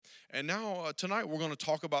And now tonight we're going to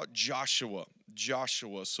talk about Joshua.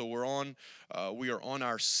 Joshua. So we are on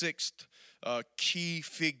our sixth key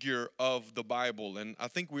figure of the Bible, and I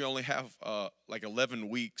think we only have like 11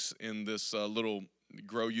 weeks in this little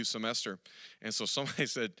Grow You semester. And so somebody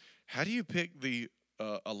said, "How do you pick the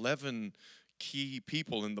 11 key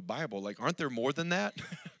people in the Bible? Like, aren't there more than that?"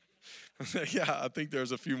 Yeah, I think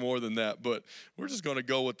there's a few more than that, but we're just going to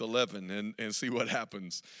go with 11 and see what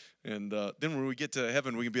happens. And then when we get to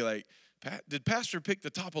heaven, we can be like, did Pastor pick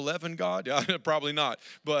the top 11, God? Yeah, probably not.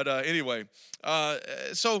 But anyway,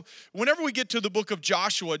 so whenever we get to the book of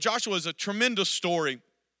Joshua, Joshua is a tremendous story.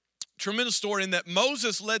 Tremendous story in that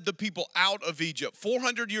Moses led the people out of Egypt.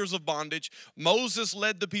 400 years of bondage. Moses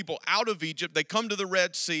led the people out of Egypt. They come to the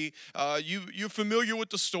Red Sea. You're familiar with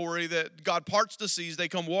the story that God parts the seas. They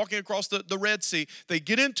come walking across the Red Sea. They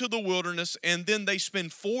get into the wilderness, and then they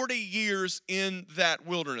spend 40 years in that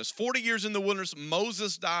wilderness. 40 years in the wilderness.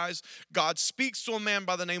 Moses dies. God speaks to a man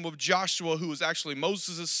by the name of Joshua, who is actually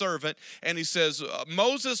Moses' servant, and he says,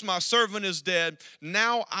 "Moses, my servant, is dead.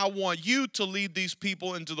 Now I want you to lead these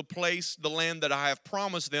people into the place, the land that I have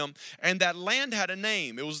promised them." And that land had a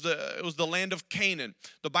name. It was the land of Canaan.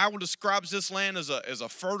 The Bible describes this land as a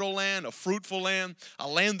fertile land, a fruitful land, a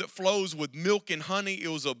land that flows with milk and honey. It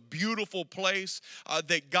was a beautiful place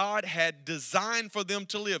that God had designed for them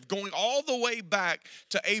to live, going all the way back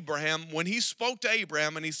to Abraham when he spoke to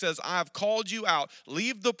Abraham and he says, "I have called you out.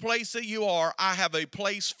 Leave the place that you are. I have a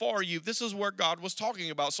place for you." This is where God was talking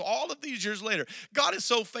about. So all of these years later, God is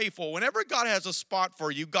so faithful. Whenever God has a spot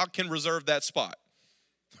for you, God can reserve that spot.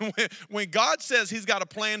 When God says he's got a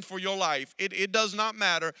plan for your life, it does not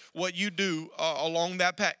matter what you do along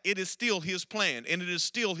that path. It is still his plan, and it is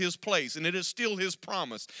still his place, and it is still his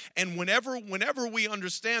promise. And whenever we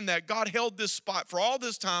understand that, God held this spot for all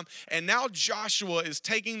this time, and now Joshua is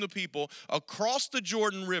taking the people across the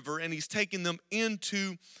Jordan River, and he's taking them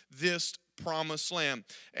into this promised land.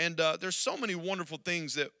 And there's so many wonderful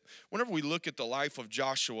things that whenever we look at the life of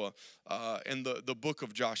Joshua and the book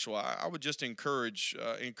of Joshua, I would just encourage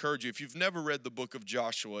you, if you've never read the book of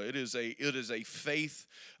Joshua, it is a faith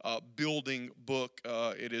building book.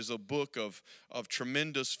 It is a book of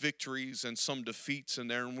tremendous victories and some defeats in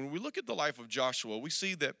there. And when we look at the life of Joshua, we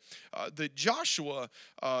see that Joshua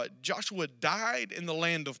died in the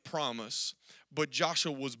land of promise, but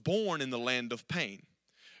Joshua was born in the land of pain.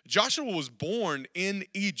 Joshua was born in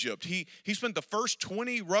Egypt. He spent the first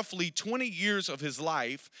roughly 20 years of his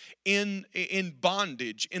life in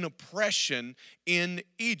bondage, in oppression in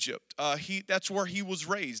Egypt. That's where he was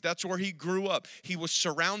raised. That's where he grew up. He was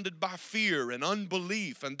surrounded by fear and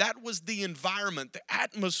unbelief, and that was the environment, the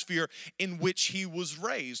atmosphere in which he was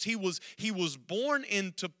raised. He was born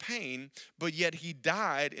into pain, but yet he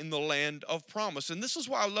died in the land of promise. And this is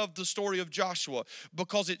why I love the story of Joshua,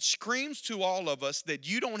 because it screams to all of us that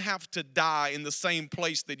you don't have to die in the same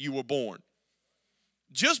place that you were born.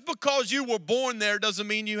 Just because you were born there doesn't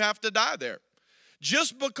mean you have to die there.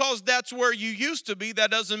 Just because that's where you used to be, that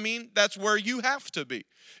doesn't mean that's where you have to be.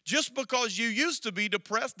 Just because you used to be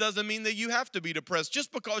depressed doesn't mean that you have to be depressed.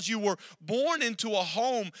 Just because you were born into a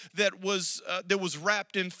home that was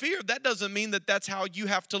wrapped in fear, that doesn't mean that that's how you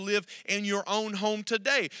have to live in your own home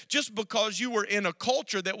today. Just because you were in a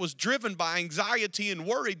culture that was driven by anxiety and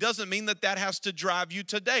worry doesn't mean that that has to drive you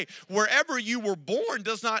today. Wherever you were born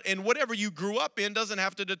does not, and whatever you grew up in doesn't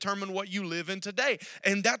have to determine what you live in today.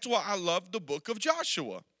 And that's why I love the book of Joshua.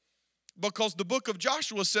 Because the book of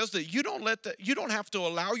Joshua says that you don't have to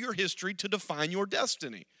allow your history to define your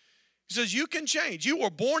destiny. He says you can change. You were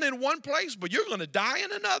born in one place, but you're going to die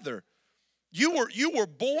in another. You were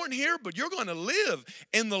born here, but you're going to live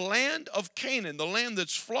in the land of Canaan, the land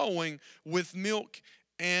that's flowing with milk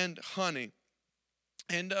and honey.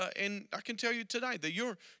 And I can tell you tonight that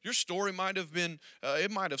your story might have been,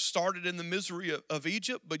 it might have started in the misery of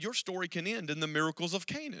Egypt, but your story can end in the miracles of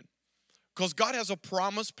Canaan. Because God has a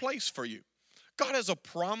promised place for you. God has a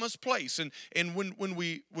promised place. And when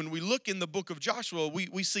we look in the book of Joshua,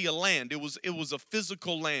 we see a land. It was a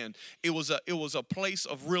physical land. It was a place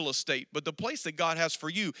of real estate. But the place that God has for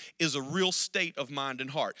you is a real state of mind and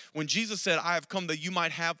heart. When Jesus said, "I have come that you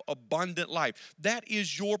might have abundant life," that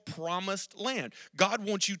is your promised land. God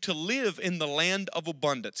wants you to live in the land of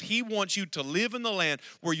abundance. He wants you to live in the land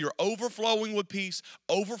where you're overflowing with peace,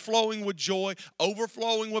 overflowing with joy,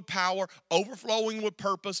 overflowing with power, overflowing with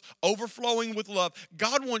purpose, overflowing with with love.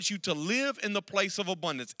 God wants you to live in the place of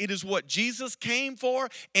abundance. It is what Jesus came for,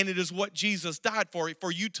 and it is what Jesus died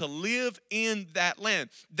for you to live in that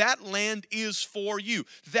land. That land is for you.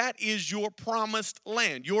 That is your promised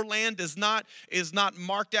land. Your land is not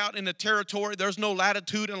marked out in a territory. There's no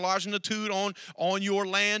latitude and longitude on your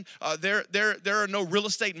land. There are no real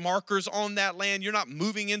estate markers on that land. You're not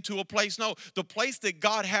moving into a place. No, the place that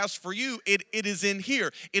God has for you, it is in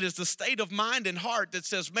here. It is the state of mind and heart that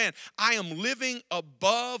says, man, I am living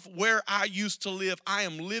above where I used to live. I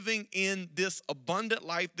am living in this abundant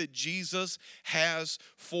life that Jesus has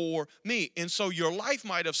for me. And so your life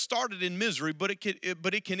might have started in misery, but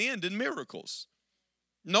it can end in miracles.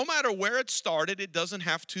 No matter where it started, it doesn't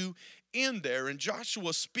have to end there. And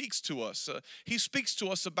Joshua speaks to us. He speaks to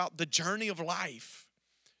us about the journey of life.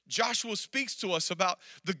 Joshua speaks to us about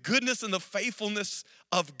the goodness and the faithfulness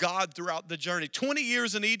of God throughout the journey. 20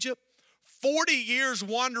 years in Egypt, 40 years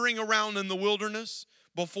wandering around in the wilderness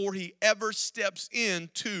before he ever steps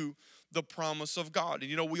into the promise of God.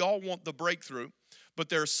 And we all want the breakthrough, but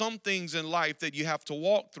there are some things in life that you have to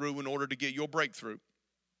walk through in order to get your breakthrough.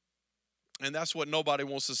 And that's what nobody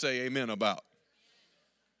wants to say amen about.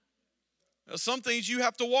 There's some things you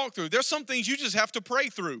have to walk through. There's some things you just have to pray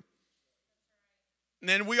through.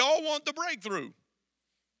 And we all want the breakthrough.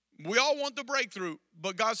 We all want the breakthrough,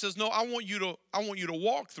 but God says, no, I want you to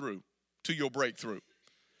walk through to your breakthrough.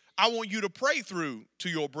 I want you to pray through to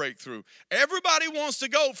your breakthrough. Everybody wants to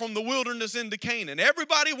go from the wilderness into Canaan.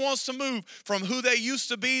 Everybody wants to move from who they used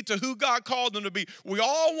to be to who God called them to be. We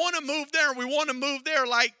all want to move there, and we want to move there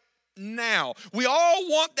like now. We all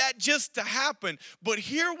want that just to happen. But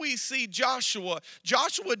here we see Joshua.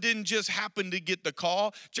 Joshua didn't just happen to get the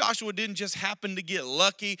call. Joshua didn't just happen to get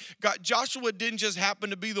lucky. Joshua didn't just happen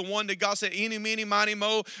to be the one that God said, eeny, meeny, miny,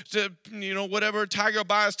 mo, to, whatever, tiger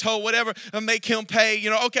by his toe, whatever, and make him pay.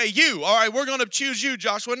 Okay, you. All right, we're going to choose you,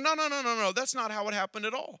 Joshua. No. That's not how it happened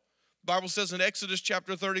at all. The Bible says in Exodus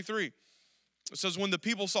chapter 33, it says, when the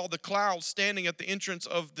people saw the cloud standing at the entrance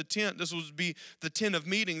of the tent, this would be the tent of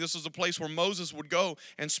meeting. This was a place where Moses would go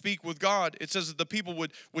and speak with God. It says that the people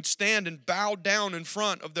would stand and bow down in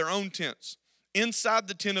front of their own tents. Inside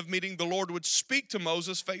the tent of meeting, the Lord would speak to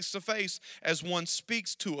Moses face to face as one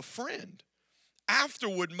speaks to a friend.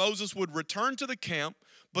 Afterward, Moses would return to the camp,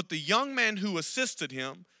 but the young man who assisted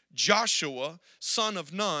him, Joshua, son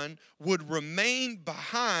of Nun, would remain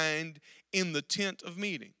behind in the tent of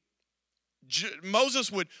meeting.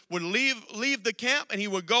 Moses would leave the camp, and he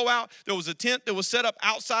would go out. There was a tent that was set up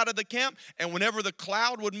outside of the camp, and whenever the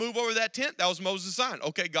cloud would move over that tent, that was Moses' sign.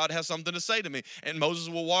 Okay, God has something to say to me. And Moses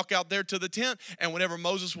will walk out there to the tent, and whenever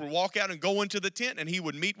Moses would walk out and go into the tent, and he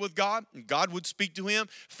would meet with God, and God would speak to him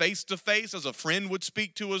face to face as a friend would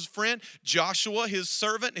speak to his friend. Joshua, his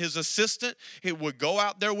servant, his assistant, he would go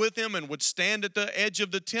out there with him and would stand at the edge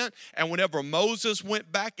of the tent, and whenever Moses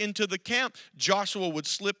went back into the camp, Joshua would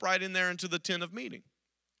slip right in there into the tent of meeting.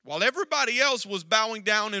 While everybody else was bowing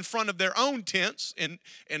down in front of their own tents in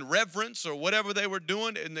reverence or whatever they were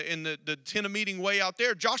doing in the tent of meeting way out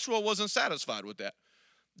there, Joshua wasn't satisfied with that.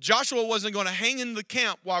 Joshua wasn't going to hang in the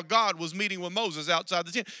camp while God was meeting with Moses outside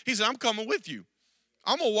the tent. He said, I'm coming with you.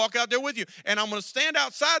 I'm going to walk out there with you, and I'm going to stand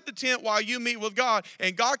outside the tent while you meet with God,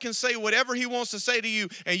 and God can say whatever he wants to say to you,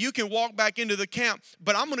 and you can walk back into the camp,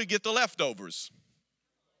 but I'm going to get the leftovers.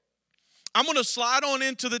 I'm going to slide on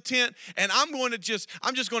into the tent, and I'm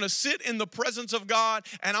just going to sit in the presence of God,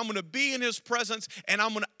 and I'm going to be in his presence, and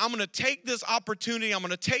I'm going to take this opportunity. I'm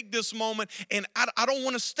going to take this moment, and I don't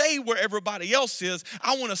want to stay where everybody else is.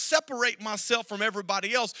 I want to separate myself from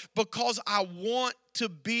everybody else because I want to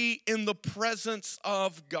be in the presence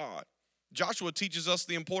of God. Joshua teaches us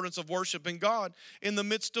the importance of worshiping God in the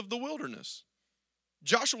midst of the wilderness.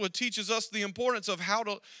 Joshua teaches us the importance of how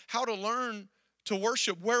to learn to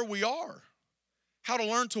worship where we are, how to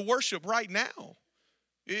learn to worship right now.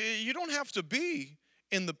 You don't have to be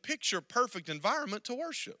in the picture perfect environment to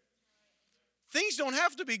worship. Things don't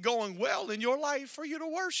have to be going well in your life for you to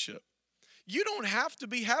worship. You don't have to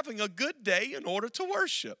be having a good day in order to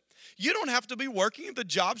worship. You don't have to be working at the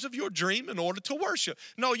jobs of your dream in order to worship.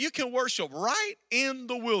 No, you can worship right in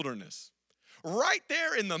the wilderness, right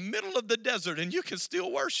there in the middle of the desert, and you can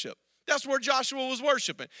still worship. That's where Joshua was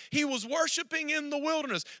worshiping. He was worshiping in the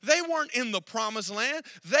wilderness. They weren't in the promised land.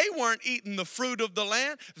 They weren't eating the fruit of the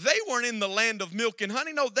land. They weren't in the land of milk and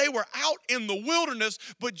honey. No, they were out in the wilderness.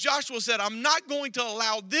 But Joshua said, I'm not going to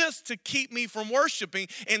allow this to keep me from worshiping.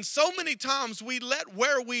 And so many times we let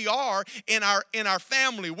where we are in our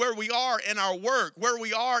family, where we are in our work, where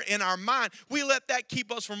we are in our mind, we let that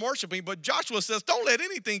keep us from worshiping. But Joshua says, don't let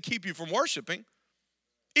anything keep you from worshiping.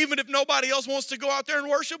 Even if nobody else wants to go out there and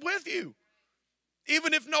worship with you.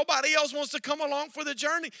 Even if nobody else wants to come along for the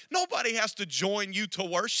journey, nobody has to join you to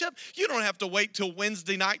worship. You don't have to wait till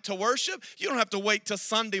Wednesday night to worship. You don't have to wait till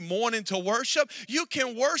Sunday morning to worship. You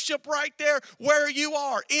can worship right there where you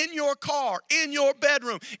are, in your car, in your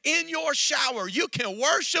bedroom, in your shower. You can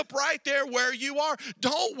worship right there where you are.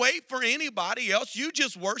 Don't wait for anybody else. You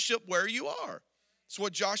just worship where you are. That's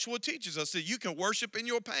what Joshua teaches us, that you can worship in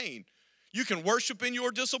your pain. You can worship in your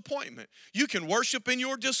disappointment. You can worship in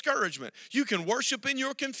your discouragement. You can worship in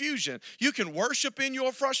your confusion. You can worship in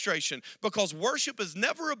your frustration, because worship is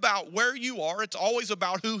never about where you are. It's always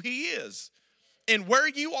about who He is. And where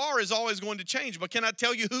you are is always going to change. But can I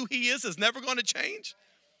tell you, who He is never going to change?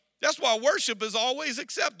 That's why worship is always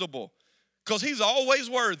acceptable, because He's always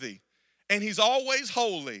worthy, and He's always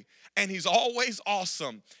holy, and He's always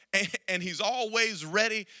awesome, and He's always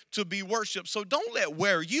ready to be worshiped. So don't let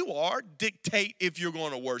where you are dictate if you're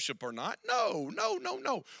going to worship or not. No.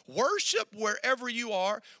 Worship wherever you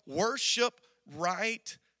are. Worship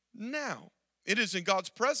right now. It is in God's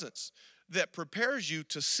presence that prepares you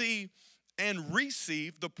to see and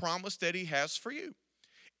receive the promise that He has for you.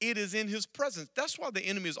 It is in His presence. That's why the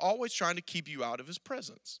enemy is always trying to keep you out of His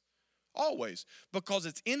presence. Always. Because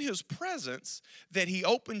it's in His presence that He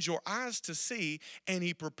opens your eyes to see, and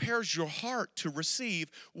He prepares your heart to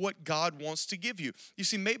receive what God wants to give you. You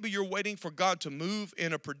see, maybe you're waiting for God to move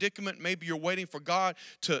in a predicament. Maybe you're waiting for God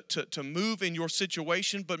to move in your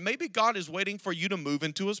situation. But maybe God is waiting for you to move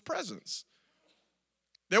into His presence.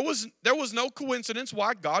 There was no coincidence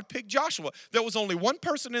why God picked Joshua. There was only one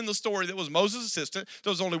person in the story that was Moses' assistant. There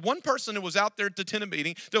was only one person that was out there at the tent of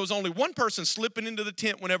meeting. There was only one person slipping into the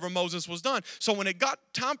tent whenever Moses was done. So when it got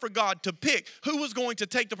time for God to pick who was going to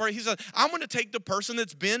take the person, He said, I'm going to take the person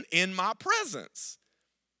that's been in my presence.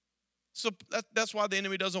 So that's why the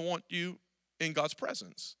enemy doesn't want you in God's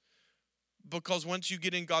presence. Because once you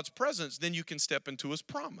get in God's presence, then you can step into His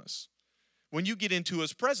promise. When you get into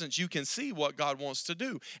His presence, you can see what God wants to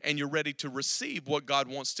do, and you're ready to receive what God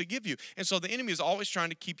wants to give you. And so the enemy is always trying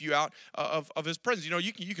to keep you out of His presence. You know,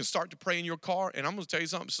 you can start to pray in your car, and I'm going to tell you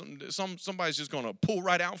something. Somebody's just going to pull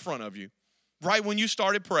right out in front of you, right when you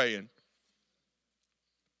started praying.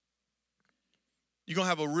 You're going to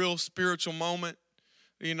have a real spiritual moment,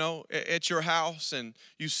 you know, at your house, and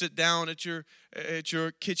you sit down at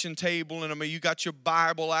your kitchen table, and you got your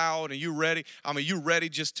Bible out, and you're ready. You're ready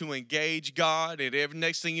just to engage God, and every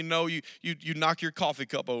next thing you know, you knock your coffee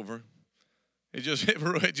cup over. It just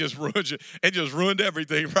ruined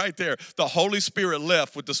everything right there. The Holy Spirit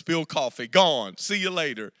left with the spilled coffee. Gone. See you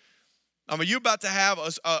later. You're about to have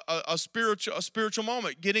a spiritual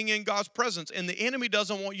moment, getting in God's presence, and the enemy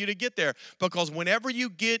doesn't want you to get there, because whenever you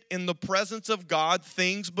get in the presence of God,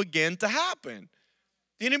 things begin to happen.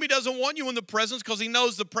 The enemy doesn't want you in the presence, because he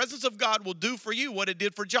knows the presence of God will do for you what it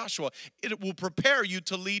did for Joshua. It will prepare you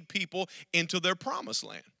to lead people into their promised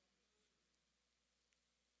land.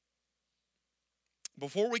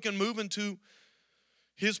 Before we can move into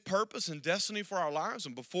His purpose and destiny for our lives,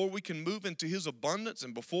 and before we can move into His abundance,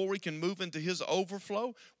 and before we can move into His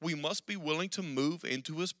overflow, we must be willing to move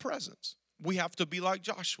into His presence. We have to be like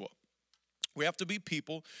Joshua. We have to be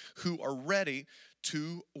people who are ready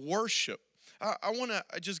to worship. I want to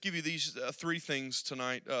just give you these three things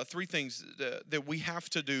tonight, three things that we have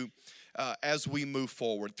to do as we move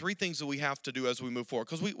forward. Three things that we have to do as we move forward.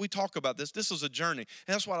 Because we talk about this. This is a journey.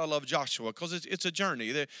 And that's why I love Joshua, because it's a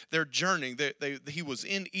journey. They're journeying. He was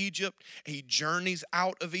in Egypt. He journeys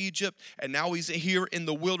out of Egypt. And now he's here in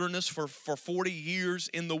the wilderness for 40 years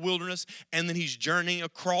in the wilderness. And then he's journeying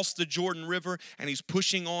across the Jordan River. And he's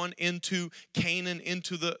pushing on into Canaan,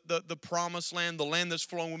 into the promised land, the land that's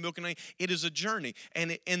flowing with milk and honey. It is a journey.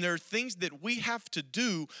 And there are things that we have to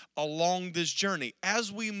do along this journey.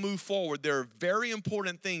 As we move forward, there are very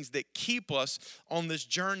important things that keep us on this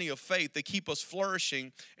journey of faith, that keep us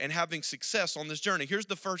flourishing and having success on this journey. Here's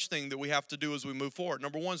the first thing that we have to do as we move forward.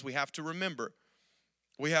 Number one is we have to remember.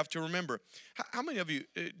 We have to remember. How many of you,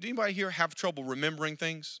 do anybody here have trouble remembering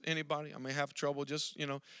things? Anybody? Have trouble just,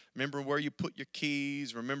 remembering where you put your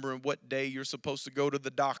keys, remembering what day you're supposed to go to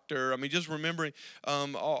the doctor. Just remembering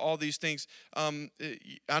all these things.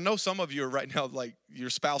 I know some of you are right now, like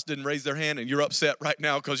your spouse didn't raise their hand and you're upset right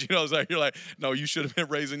now because, you're like, no, you should have been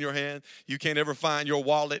raising your hand. You can't ever find your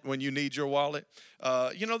wallet when you need your wallet.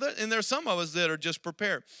 And there's some of us that are just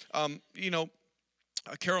prepared.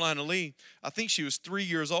 Carolina Lee, I think she was 3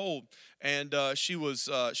 years old, and she was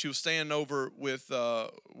staying over with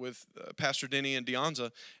Pastor Denny and Deonza,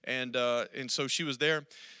 and so she was there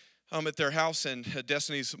at their house, and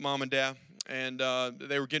Destiny's mom and dad, and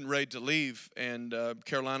they were getting ready to leave. And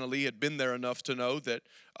Carolina Lee had been there enough to know that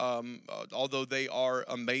although they are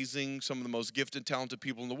amazing, some of the most gifted, talented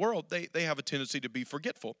people in the world, they have a tendency to be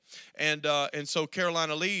forgetful. And so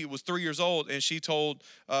Carolina Lee was 3 years old, and she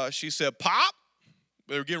said, "Pop,"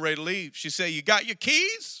 they were getting ready to leave. She said, "You got your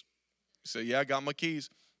keys?" He said, "Yeah, I got my keys."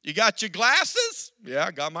 "You got your glasses?" "Yeah,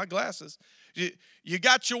 I got my glasses." You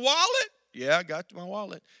got your wallet?" "Yeah, I got my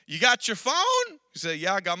wallet." "You got your phone?" He said,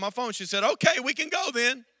 "Yeah, I got my phone." She said, "Okay, we can go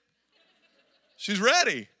then." She's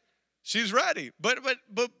ready. She's ready. But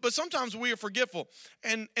sometimes we are forgetful.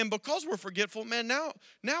 And because we're forgetful, man,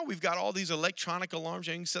 now we've got all these electronic alarms.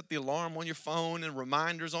 You can set the alarm on your phone and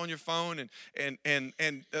reminders on your phone, and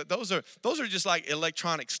those are just like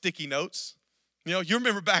electronic sticky notes. You know, you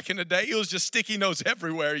remember back in the day, it was just sticky notes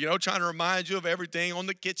everywhere, you know, trying to remind you of everything on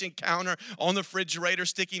the kitchen counter, on the refrigerator,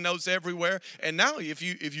 sticky notes everywhere. And now if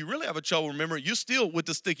you really have a trouble remembering, you're still with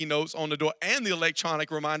the sticky notes on the door and the electronic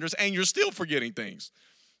reminders, and you're still forgetting things.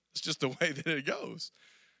 It's just the way that it goes.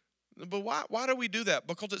 But why do we do that?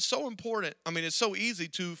 Because it's so important. I mean, it's so easy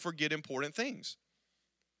to forget important things.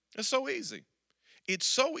 It's so easy. It's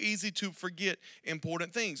so easy to forget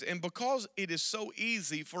important things. And because it is so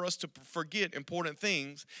easy for us to forget important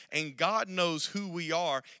things, and God knows who we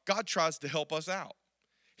are, God tries to help us out.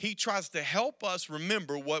 He tries to help us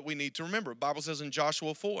remember what we need to remember. The Bible says in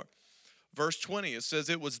Joshua 4, verse 20, it says,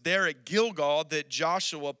 "It was there at Gilgal that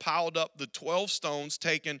Joshua piled up the 12 stones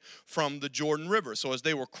taken from the Jordan River." So as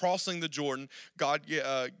they were crossing the Jordan, God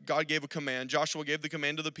gave a command. Joshua gave the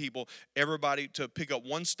command to the people, everybody to pick up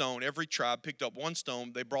one stone. Every tribe picked up one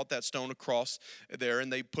stone. They brought that stone across there, and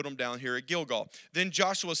they put them down here at Gilgal. Then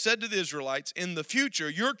Joshua said to the Israelites, "In the future,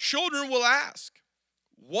 your children will ask,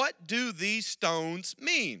 'What do these stones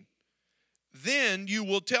mean?' Then you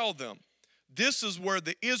will tell them, 'This is where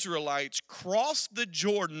the Israelites crossed the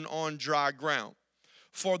Jordan on dry ground.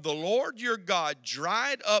 For the Lord your God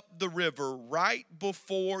dried up the river right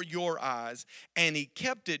before your eyes, and he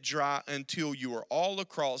kept it dry until you were all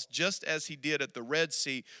across, just as he did at the Red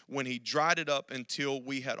Sea when he dried it up until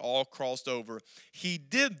we had all crossed over. He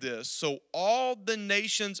did this so all the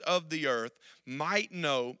nations of the earth might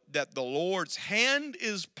know that the Lord's hand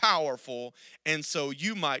is powerful, and so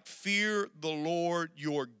you might fear the Lord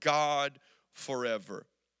your God forever.'"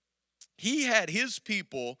 He had his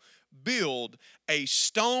people build a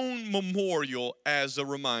stone memorial as a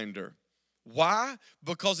reminder. Why?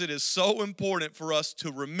 Because it is so important for us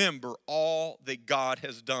to remember all that God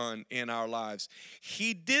has done in our lives.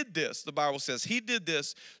 He did this, the Bible says, he did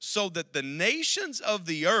this so that the nations of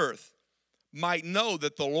the earth might know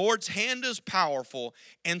that the Lord's hand is powerful,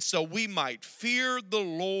 and so we might fear the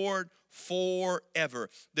Lord forever,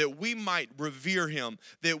 that we might revere him,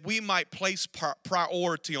 that we might place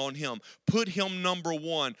priority on him, put him number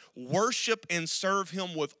one, worship and serve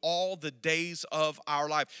him with all the days of our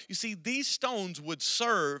life. You see, these stones would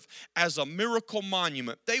serve as a miracle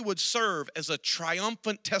monument. They would serve as a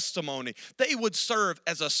triumphant testimony. They would serve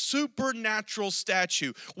as a supernatural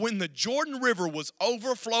statue. When the Jordan River was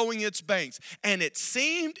overflowing its banks and it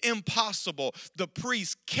seemed impossible, the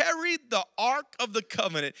priests carried the Ark of the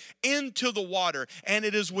Covenant into the water, and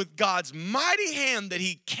it is with God's mighty hand that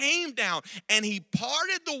he came down and he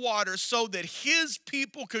parted the water so that his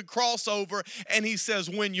people could cross over. And he says,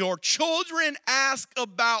 "When your children ask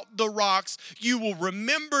about the rocks, you will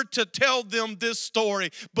remember to tell them this story.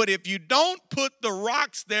 But if you don't put the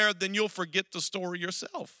rocks there, then you'll forget the story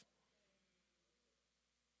yourself."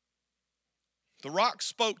 The rock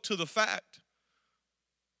spoke to the fact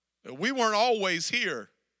that we weren't always here.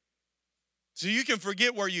 So you can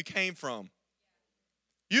forget where you came from.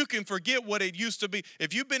 You can forget what it used to be.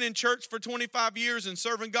 If you've been in church for 25 years and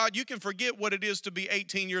serving God, you can forget what it is to be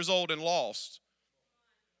 18 years old and lost.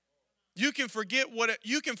 You can forget what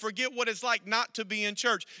it's like not to be in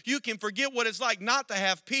church. You can forget what it's like not to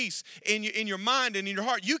have peace in your mind and in your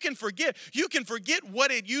heart. You can forget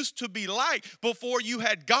what it used to be like before you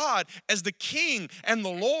had God as the King and the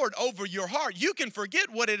Lord over your heart. You can forget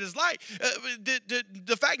what it is like.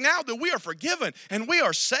 The fact now that we are forgiven and we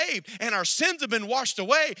are saved and our sins have been washed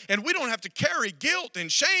away and we don't have to carry guilt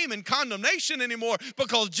and shame and condemnation anymore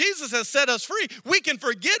because Jesus has set us free. We can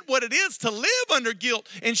forget what it is to live under guilt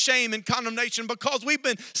and shame and condemnation because we've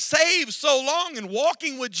been saved so long and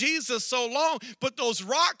walking with Jesus so long. But those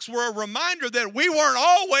rocks were a reminder that we weren't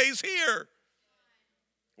always here.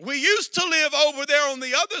 We used to live over there on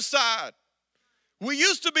the other side. We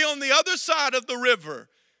used to be on the other side of the river.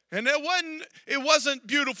 And it wasn't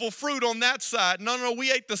beautiful fruit on that side. No,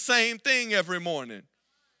 we ate the same thing every morning.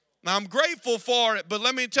 Now, I'm grateful for it, but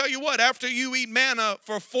let me tell you what, after you eat manna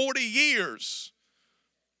for 40 years,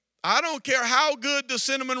 I don't care how good the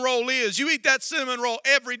cinnamon roll is. You eat that cinnamon roll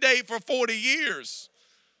every day for 40 years.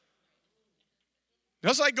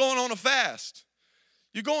 That's like going on a fast.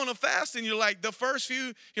 You go on a fast and you're like, the first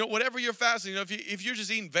few, whatever you're fasting, if you're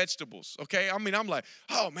just eating vegetables, okay? I mean, I'm like,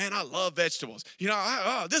 oh, man, I love vegetables.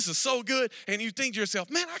 This is so good. And you think to yourself,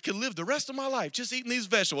 man, I could live the rest of my life just eating these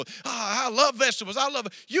vegetables. I love vegetables. I love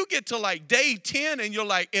it. You get to like day 10 and you're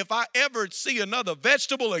like, if I ever see another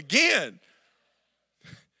vegetable again.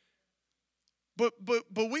 But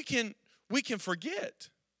we can forget.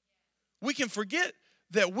 We can forget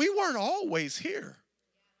that we weren't always here.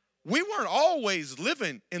 We weren't always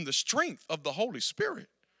living in the strength of the Holy Spirit.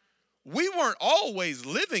 We weren't always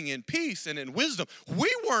living in peace and in wisdom.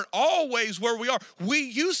 We weren't always where we are. We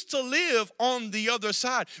used to live on the other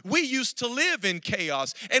side. We used to live in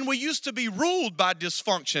chaos, and we used to be ruled by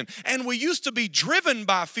dysfunction, and we used to be driven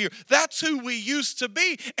by fear. That's who we used to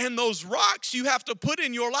be. And those rocks you have to put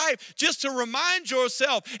in your life just to remind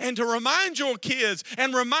yourself and to remind your kids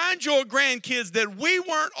and remind your grandkids that we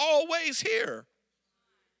weren't always here.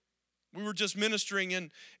 We were just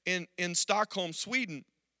ministering in Stockholm, Sweden,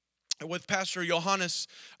 with Pastor Johannes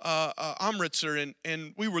Amritzer,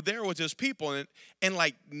 and we were there with his people, and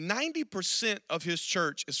like 90% of his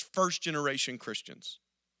church is first-generation Christians.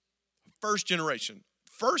 First generation.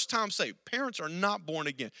 First time saved. Parents are not born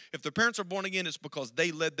again. If their parents are born again, it's because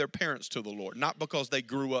they led their parents to the Lord, not because they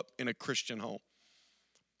grew up in a Christian home.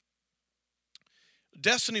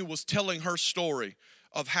 Destiny was telling her story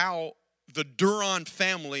of how the Duran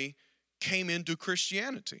family came into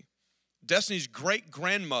Christianity. Destiny's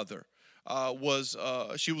great-grandmother was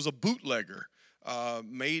a bootlegger,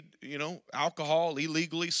 made, alcohol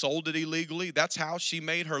illegally, sold it illegally. That's how she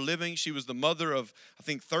made her living. She was the mother of, I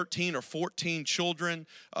think, 13 or 14 children.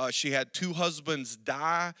 She had 2 husbands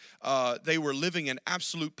die. They were living in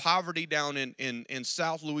absolute poverty down in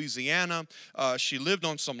South Louisiana. She lived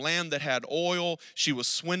on some land that had oil. She was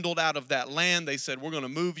swindled out of that land. They said, we're going to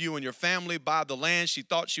move you and your family, buy the land. She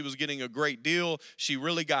thought she was getting a great deal. She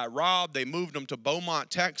really got robbed. They moved them to Beaumont,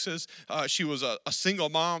 Texas. She was a single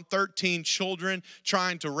mom, 13 children,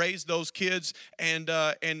 trying to raise those kids, and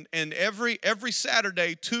every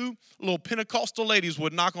Saturday, 2 little Pentecostal ladies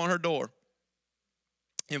would knock on her door,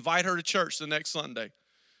 invite her to church the next Sunday.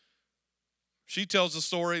 She tells the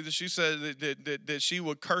story that she said that she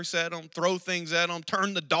would curse at them, throw things at them,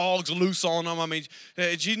 turn the dogs loose on them. I mean,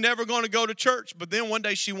 she's never going to go to church. But then one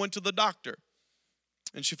day she went to the doctor,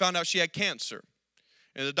 and she found out she had cancer.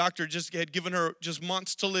 And the doctor just had given her just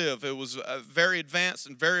months to live. It was very advanced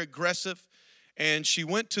and very aggressive. And she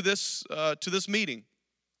went to this meeting,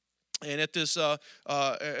 and there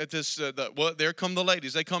come the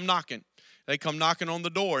ladies. They come knocking. They come knocking on the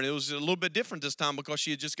door, and it was a little bit different this time because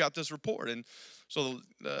she had just got this report. And so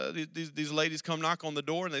these ladies come knock on the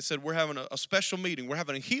door, and they said, "We're having a special meeting. We're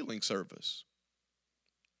having a healing service."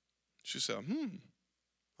 She said,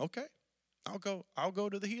 "Okay. I'll go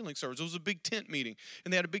to the healing service." It was a big tent meeting,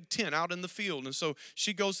 and they had a big tent out in the field. And so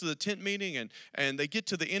she goes to the tent meeting, and they get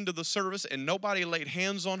to the end of the service, and nobody laid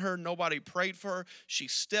hands on her. Nobody prayed for her. She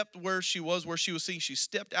stepped where she was seen. She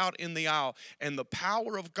stepped out in the aisle, and the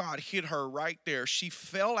power of God hit her right there. She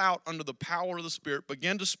fell out under the power of the Spirit,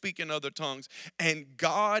 began to speak in other tongues, and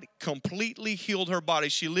God completely healed her body.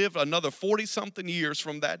 She lived another 40-something years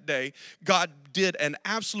from that day. God did an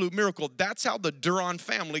absolute miracle. That's how the Duran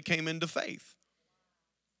family came into faith.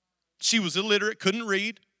 She was illiterate, couldn't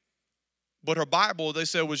read, but her Bible, they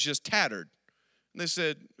said, was just tattered. And they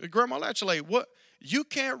said, "Grandma Latchley, what? You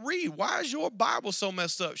can't read. Why is your Bible so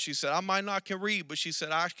messed up?" She said, "I might not can read, but," she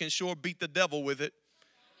said, "I can sure beat the devil with it."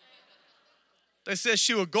 They said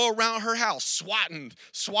she would go around her house swatting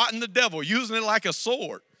the devil, using it like a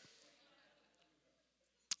sword.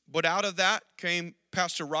 But out of that came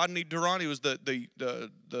Pastor Rodney Duran. He was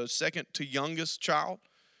the second to youngest child.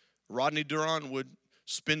 Rodney Duran would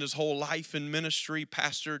spend his whole life in ministry,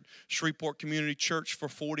 pastored Shreveport Community Church for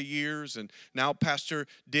 40 years, and now Pastor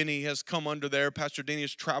Denny has come under there. Pastor Denny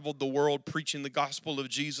has traveled the world preaching the gospel of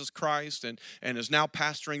Jesus Christ, and is now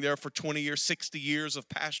pastoring there for 20 years, 60 years of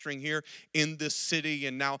pastoring here in this city.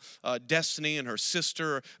 And now Destiny and her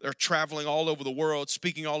sister are traveling all over the world,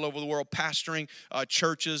 speaking all over the world, pastoring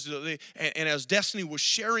churches. And as Destiny was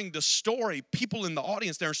sharing the story, people in the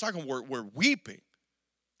audience there in Stockholm were weeping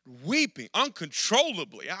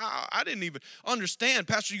uncontrollably. I didn't even understand.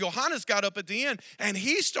 Pastor Johannes got up at the end, and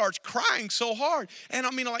he starts crying so hard. And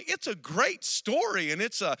I mean, like, it's a great story, and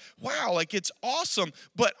it's wow, like, it's awesome.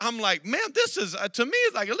 But I'm like, man, this is, to me,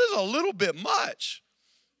 it's like, this is a little bit much.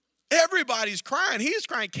 Everybody's crying. He's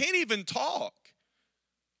crying, can't even talk.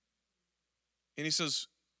 And he says,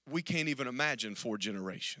 we can't even imagine 4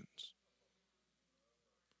 generations.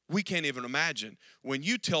 We can't even imagine. When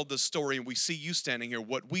you tell this story and we see you standing here,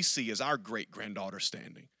 what we see is our great-granddaughter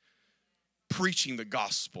standing, preaching the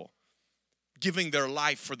gospel, giving their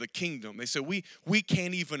life for the kingdom. They said, we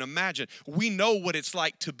can't even imagine. We know what it's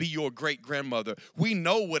like to be your great-grandmother. We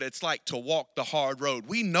know what it's like to walk the hard road.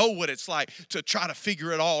 We know what it's like to try to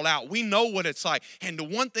figure it all out. We know what it's like. And the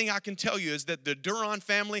one thing I can tell you is that the Duran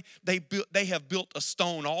family, they have built a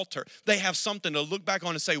stone altar. They have something to look back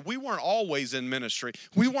on and say, we weren't always in ministry.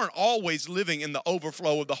 We weren't always living in the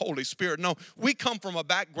overflow of the Holy Spirit. No, we come from a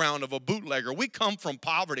background of a bootlegger. We come from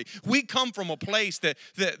poverty. We come from a place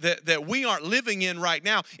that we aren't living in right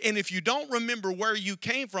now. And if you don't remember where you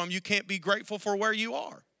came from, you can't be grateful for where you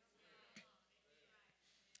are.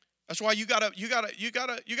 That's why you gotta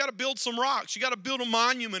build some rocks. You gotta build a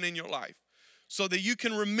monument in your life so that you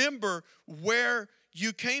can remember where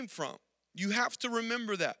you came from. You have to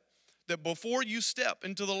remember that before you step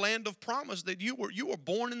into the land of promise, that you were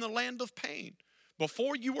born in the land of pain.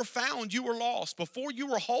 Before you were found, you were lost. Before you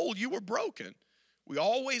were whole, you were broken. We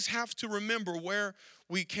always have to remember where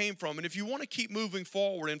we came from. And if you want to keep moving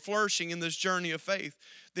forward and flourishing in this journey of faith,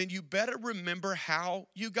 then you better remember how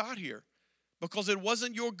you got here. Because it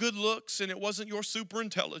wasn't your good looks and it wasn't your super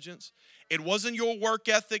intelligence. It wasn't your work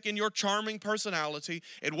ethic and your charming personality.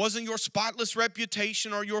 It wasn't your spotless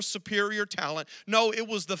reputation or your superior talent. No, it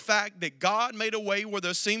was the fact that God made a way where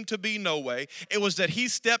there seemed to be no way. It was that He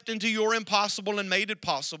stepped into your impossible and made it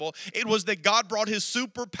possible. It was that God brought His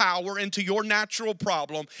superpower into your natural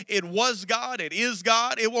problem. It was God. It is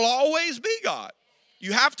God. It will always be God.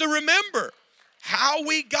 You have to remember how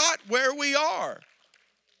we got where we are.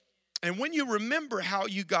 And when you remember how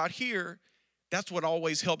you got here, that's what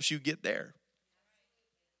always helps you get there.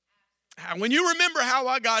 When you remember how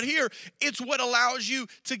I got here, it's what allows you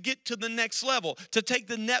to get to the next level, to take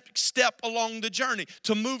the next step along the journey,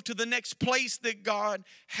 to move to the next place that God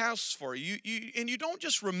has for you. And you don't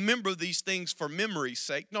just remember these things for memory's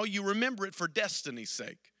sake. No, you remember it for destiny's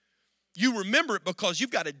sake. You remember it because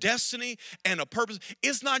you've got a destiny and a purpose.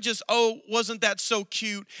 It's not just, oh, wasn't that so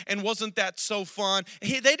cute and wasn't that so fun?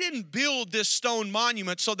 They didn't build this stone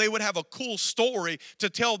monument so they would have a cool story to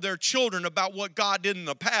tell their children about what God did in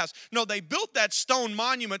the past. No, they built that stone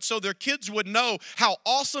monument so their kids would know how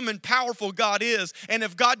awesome and powerful God is. And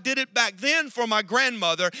if God did it back then for my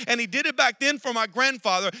grandmother and He did it back then for my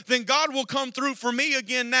grandfather, then God will come through for me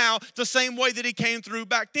again now the same way that He came through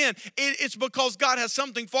back then. It's because God has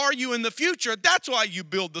something for you in the future. That's why you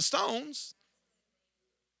build the stones.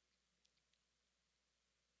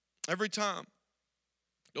 Every time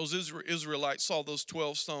those Israelites saw those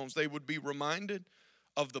 12 stones, they would be reminded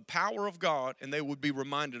of the power of God and they would be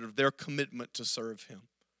reminded of their commitment to serve Him.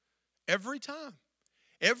 Every time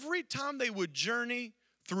they would journey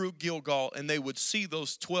through Gilgal and they would see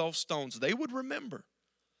those 12 stones, they would remember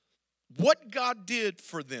what God did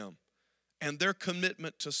for them and their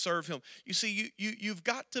commitment to serve Him. You see, you've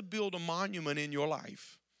got to build a monument in your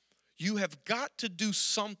life. You have got to do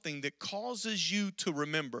something that causes you to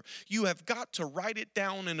remember. You have got to write it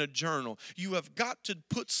down in a journal. You have got to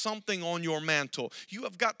put something on your mantle. You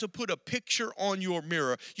have got to put a picture on your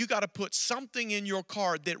mirror. You got to put something in your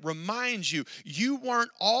car that reminds you you weren't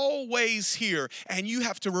always here. And you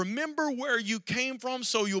have to remember where you came from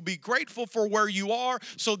so you'll be grateful for where you are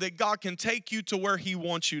so that God can take you to where He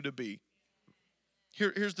wants you to be.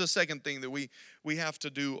 Here's the second thing that we have to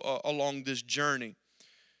do along this journey.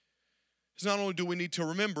 It's not only do we need to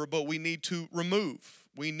remember, but we need to remove.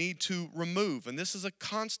 We need to remove. And this is a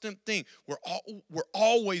constant thing. We're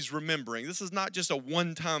always remembering. This is not just a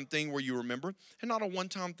one-time thing where you remember, and not a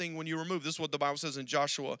one-time thing when you remove. This is what the Bible says in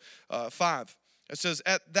Joshua 5. It says,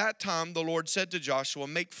 at that time, the Lord said to Joshua,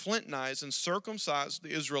 make flint knives and circumcise the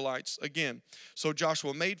Israelites again. So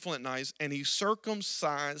Joshua made flint knives and he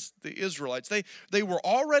circumcised the Israelites. They were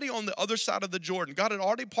already on the other side of the Jordan. God had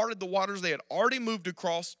already parted the waters. They had already moved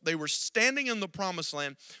across. They were standing in the promised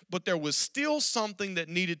land, but there was still something that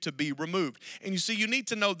needed to be removed. And you see, you need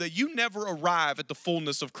to know that you never arrive at the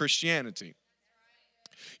fullness of Christianity.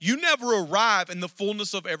 You never arrive in the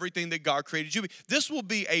fullness of everything that God created you to be. This will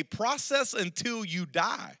be a process until you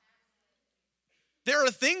die. There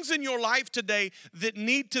are things in your life today that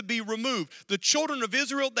need to be removed. The children of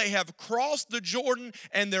Israel, they have crossed the Jordan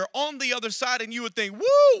and they're on the other side, and you would think,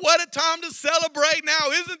 woo, what a time to celebrate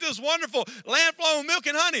now. Isn't this wonderful? Land flowing with milk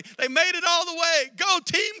and honey. They made it all the way. Go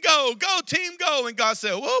team go, go team go. And God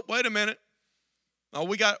said, whoa, wait a minute. No,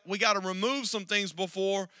 we got to remove some things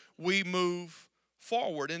before we move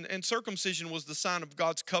forward. And circumcision was the sign of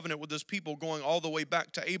God's covenant with His people going all the way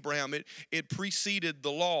back to Abraham. It preceded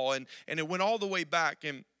the law, and it went all the way back.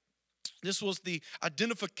 And This was the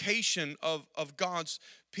identification of God's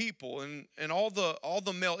people, and all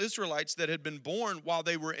the male Israelites that had been born while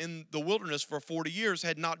they were in the wilderness for 40 years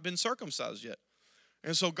had not been circumcised yet.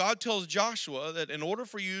 And so God tells Joshua that in order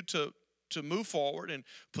for you to move forward and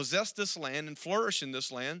possess this land and flourish in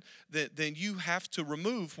this land, then you have to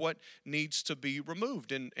remove what needs to be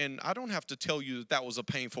removed. And I don't have to tell you that that was a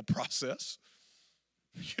painful process.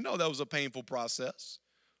 You know that was a painful process.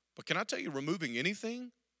 But can I tell you, removing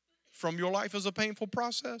anything from your life is a painful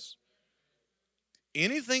process?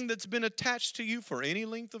 Anything that's been attached to you for any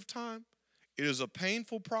length of time, it is a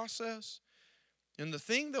painful process. And the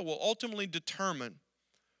thing that will ultimately determine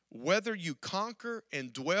whether you conquer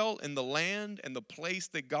and dwell in the land and the place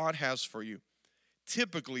that God has for you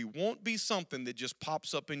typically won't be something that just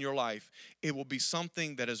pops up in your life. It will be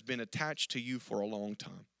something that has been attached to you for a long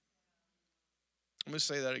time. I'm going to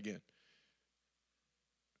say that again.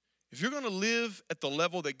 If you're going to live at the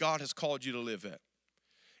level that God has called you to live at,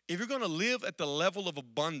 if you're going to live at the level of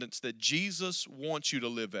abundance that Jesus wants you to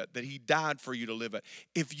live at, that he died for you to live at,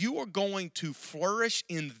 if you are going to flourish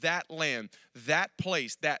in that land, that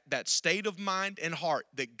place, that state of mind and heart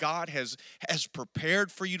that God has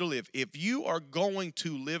prepared for you to live, if you are going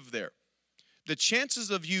to live there, the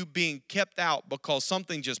chances of you being kept out because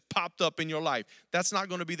something just popped up in your life, that's not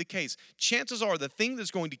going to be the case. Chances are the thing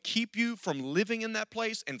that's going to keep you from living in that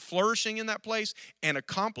place and flourishing in that place and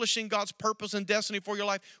accomplishing God's purpose and destiny for your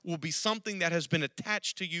life will be something that has been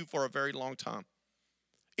attached to you for a very long time.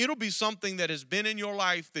 It'll be something that has been in your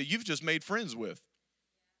life that you've just made friends with.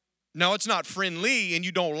 Now, it's not friendly and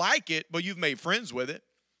you don't like it, but you've made friends with it.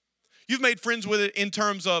 You've made friends with it in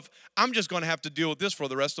terms of, I'm just going to have to deal with this for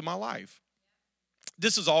the rest of my life.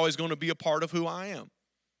 This is always going to be a part of who I am.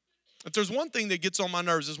 If there's one thing that gets on my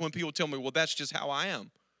nerves is when people tell me, well, that's just how I am.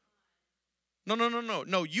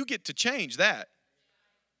 No, you get to change that.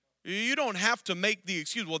 You don't have to make the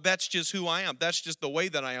excuse, well, that's just who I am. That's just the way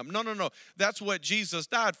that I am. No. That's what Jesus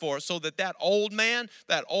died for, so that old man,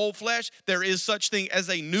 that old flesh, there is such thing as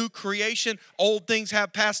a new creation. Old things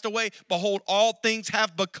have passed away. Behold, all things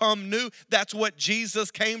have become new. That's what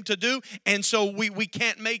Jesus came to do. And so we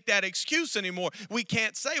can't make that excuse anymore. We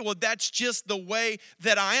can't say, well, that's just the way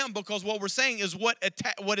that I am, because what we're saying is what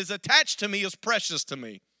is attached to me is precious to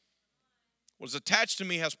me. What is attached to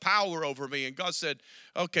me has power over me. And God said,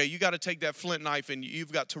 okay, you got to take that flint knife and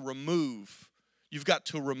you've got to remove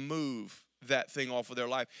that thing off of their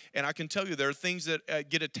life. And I can tell you there are things that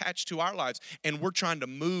get attached to our lives, and we're trying to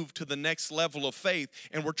move to the next level of faith,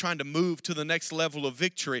 and we're trying to move to the next level of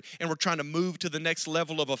victory, and we're trying to move to the next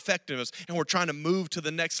level of effectiveness, and we're trying to move to the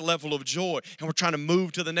next level of joy, and we're trying to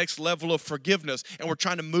move to the next level of forgiveness, and we're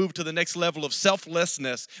trying to move to the next level of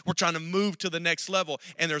selflessness. We're trying to move to the next level,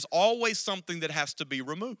 and there's always something that has to be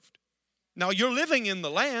removed. Now, you're living in the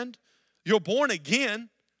land. You're born again.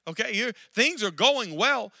 Okay, things are going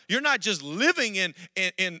well. You're not just living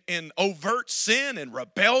in overt sin and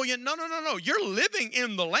rebellion. No. You're living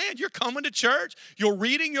in the land. You're coming to church. You're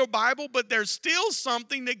reading your Bible, but there's still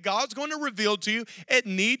something that God's going to reveal to you. It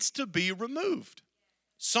needs to be removed.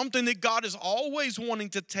 Something that God is always wanting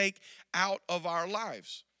to take out of our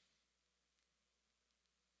lives.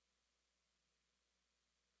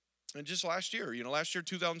 And just last year,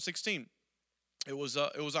 2016, It was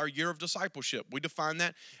our year of discipleship. We define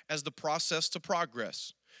that as the process to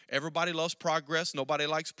progress. Everybody loves progress. Nobody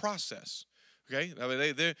likes process. Okay, I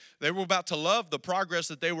mean, they were about to love the progress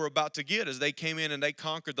that they were about to get as they came in and they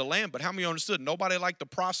conquered the land. But how many understood? Nobody liked the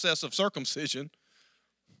process of circumcision.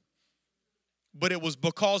 But it was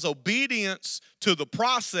because obedience to the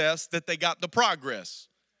process that they got the progress.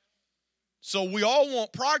 So we all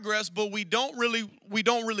want progress, but we don't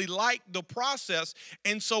really like the process.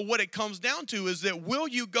 And so what it comes down to is that will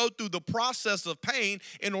you go through the process of pain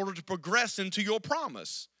in order to progress into your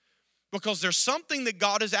promise? Because there's something that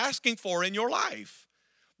God is asking for in your life.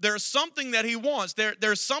 There's something that he wants.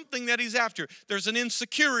 There's something that he's after. There's an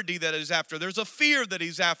insecurity that he's after. There's a fear that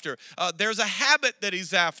he's after. There's a habit that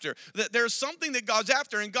he's after. There's something that God's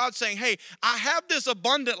after. And God's saying, hey, I have this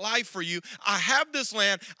abundant life for you. I have this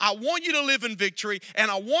land. I want you to live in victory. And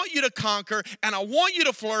I want you to conquer. And I want you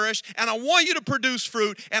to flourish. And I want you to produce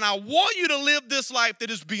fruit. And I want you to live this life that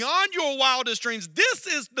is beyond your wildest dreams. This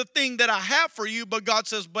is the thing that I have for you. But God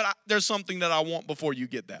says, there's something that I want before you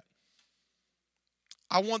get that.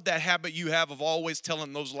 I want that habit you have of always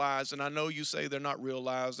telling those lies. And I know you say they're not real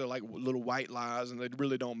lies. They're like little white lies and they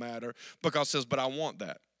really don't matter. But God says, but I want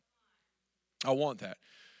that. I want that.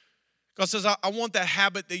 God says, I want that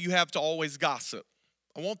habit that you have to always gossip.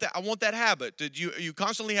 I want that habit that you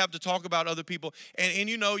constantly have to talk about other people. And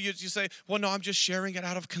you say, well, no, I'm just sharing it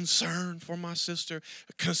out of concern for my sister,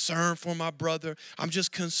 concern for my brother. I'm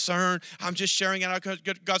just concerned. I'm just sharing it out.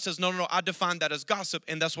 God says, no, I define that as gossip,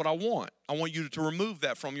 and that's what I want. I want you to remove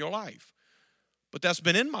that from your life. But that's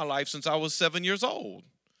been in my life since I was 7 years old.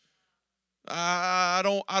 I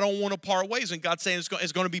don't want to part ways. And God's saying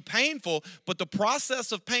it's going to be painful, but the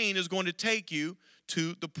process of pain is going to take you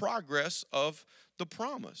to the progress of the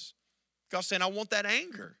promise. God's saying, I want that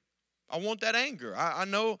anger. I want that anger. I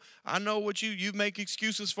know what you make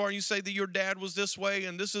excuses for, and you say that your dad was this way,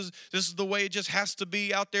 and this is the way it just has to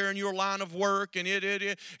be out there in your line of work, and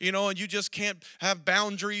and you just can't have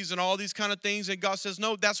boundaries and all these kind of things. And God says,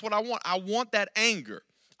 no, that's what I want. I want that anger.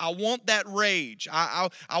 I want that rage. I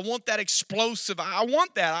want that explosive. I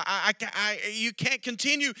want that. You can't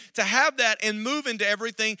continue to have that and move into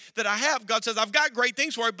everything that I have. God says, I've got great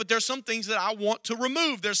things for it, but there's some things that I want to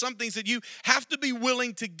remove. There's some things that you have to be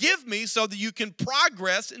willing to give me so that you can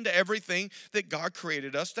progress into everything that God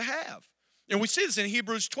created us to have. And we see this in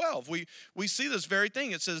Hebrews 12. We see this very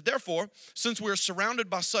thing. It says, therefore, since we are surrounded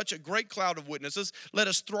by such a great cloud of witnesses, let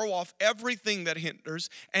us throw off everything that hinders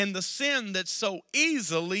and the sin that so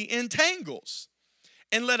easily entangles.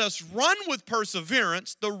 And let us run with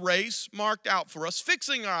perseverance the race marked out for us,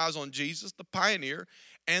 fixing our eyes on Jesus, the pioneer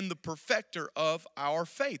and the perfecter of our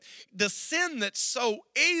faith. The sin that so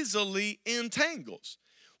easily entangles.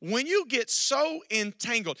 When you get so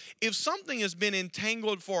entangled, if something has been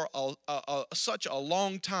entangled for such a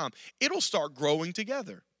long time, it'll start growing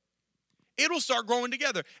together. It'll start growing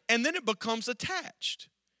together, and then it becomes attached.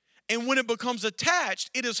 And when it becomes attached,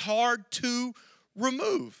 it is hard to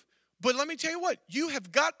remove. But let me tell you what, you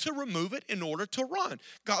have got to remove it in order to run.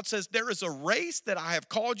 God says, there is a race that I have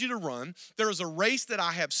called you to run. There is a race that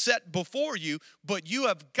I have set before you, but you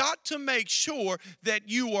have got to make sure that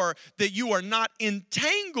you are not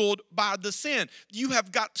entangled by the sin. You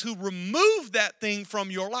have got to remove that thing from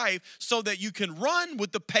your life so that you can run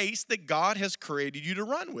with the pace that God has created you to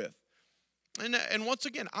run with. And once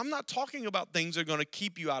again, I'm not talking about things that are going to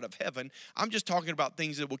keep you out of heaven. I'm just talking about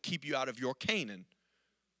things that will keep you out of your Canaan.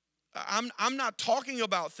 I'm not talking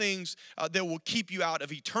about things that will keep you out of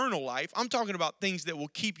eternal life. I'm talking about things that will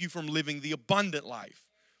keep you from living the abundant life.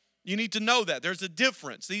 You need to know that. There's a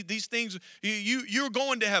difference. These things, you're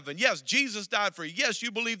going to heaven. Yes, Jesus died for you. Yes,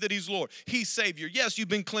 you believe that he's Lord. He's Savior. Yes, you've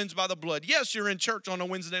been cleansed by the blood. Yes, you're in church on a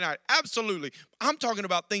Wednesday night. Absolutely. I'm talking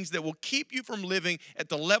about things that will keep you from living at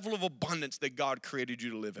the level of abundance that God created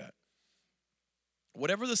you to live at.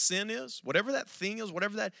 Whatever the sin is, whatever that thing is,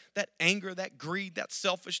 whatever that anger, that greed, that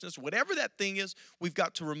selfishness, whatever that thing is, we've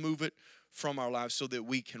got to remove it from our lives so that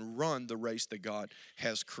we can run the race that God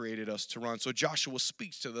has created us to run. So Joshua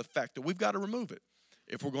speaks to the fact that we've got to remove it.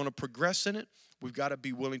 If we're going to progress in it, we've got to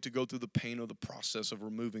be willing to go through the pain of the process of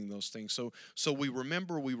removing those things. So we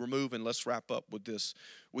remember, we remove, and let's wrap up with this.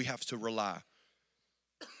 We have to rely.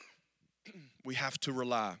 We have to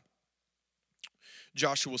rely.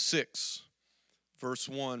 Joshua 6. Verse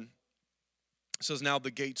 1 says, now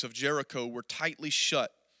the gates of Jericho were tightly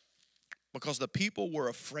shut because the people were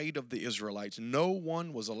afraid of the Israelites. No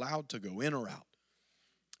one was allowed to go in or out.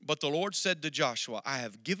 But the Lord said to Joshua, I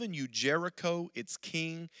have given you Jericho, its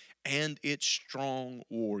king, and its strong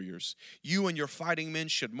warriors. You and your fighting men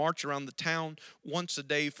should march around the town once a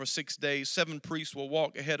day for 6 days. 7 priests will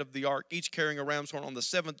walk ahead of the ark, each carrying a ram's horn. On the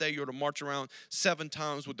 7th day, you're to march around 7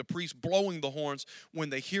 times with the priests blowing the horns. When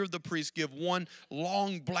they hear the priest give one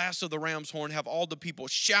long blast of the ram's horn, have all the people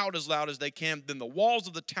shout as loud as they can. Then the walls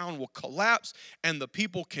of the town will collapse, and the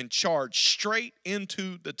people can charge straight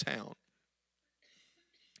into the town.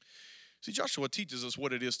 See, Joshua teaches us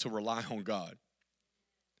what it is to rely on God.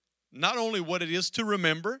 Not only what it is to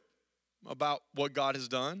remember about what God has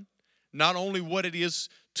done, not only what it is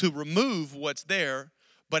to remove what's there,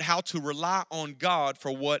 but how to rely on God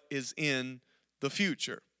for what is in the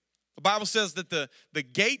future. The Bible says that the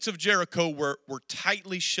gates of Jericho were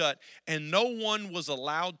tightly shut, and no one was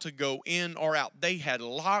allowed to go in or out. They had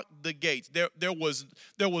locked the gates. There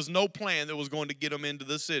was no plan that was going to get them into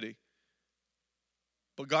the city.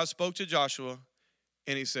 But God spoke to Joshua,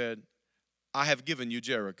 and he said, I have given you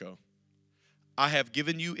Jericho. I have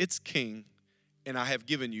given you its king, and I have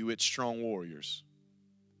given you its strong warriors.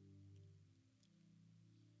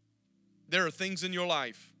 There are things in your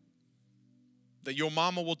life that your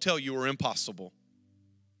mama will tell you are impossible.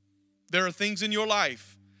 There are things in your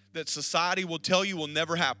life that society will tell you will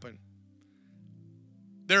never happen.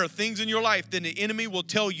 There are things in your life that the enemy will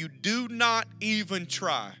tell you, do not even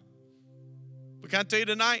try. But can I tell you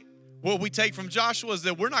tonight, what we take from Joshua is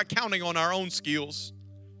that we're not counting on our own skills.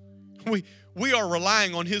 we are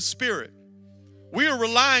relying on His Spirit. We are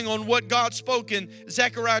relying on what God spoke in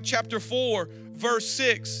Zechariah chapter 4, verse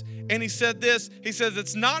 6. And He said this, He says,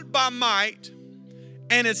 it's not by might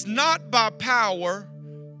and it's not by power,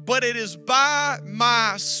 but it is by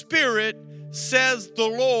my Spirit, says the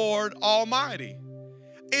Lord Almighty.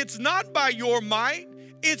 It's not by your might.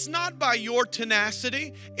 It's not by your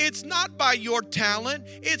tenacity. It's not by your talent.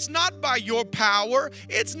 It's not by your power.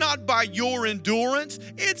 It's not by your endurance.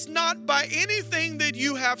 It's not by anything that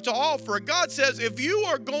you have to offer. God says, if you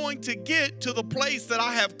are going to get to the place that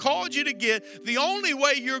I have called you to get, the only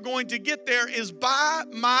way you're going to get there is by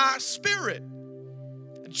my Spirit.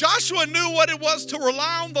 Joshua knew what it was to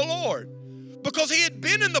rely on the Lord because he had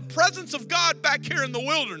been in the presence of God back here in the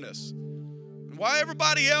wilderness. And while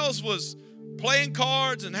everybody else was playing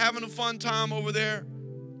cards and having a fun time over there,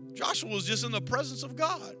 Joshua was just in the presence of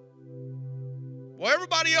God. While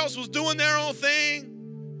everybody else was doing their own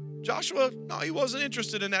thing, Joshua, no, he wasn't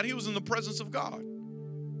interested in that. He was in the presence of God.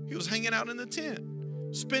 He was hanging out in the tent,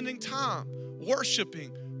 spending time,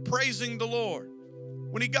 worshiping, praising the Lord.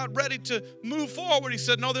 When he got ready to move forward, he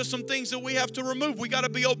said, no, there's some things that we have to remove. We got to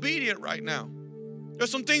be obedient right now.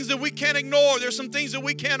 There's some things that we can't ignore. There's some things that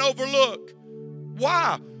we can't overlook.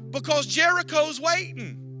 Why? Because Jericho's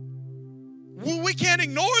waiting. We can't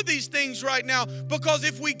ignore these things right now, because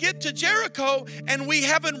if we get to Jericho and we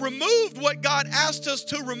haven't removed what God asked us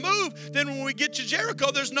to remove, then when we get to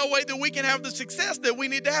Jericho, there's no way that we can have the success that we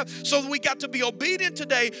need to have. So we got to be obedient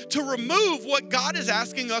today to remove what God is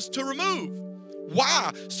asking us to remove.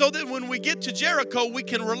 Why? So that when we get to Jericho, we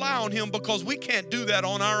can rely on Him, because we can't do that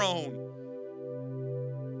on our own.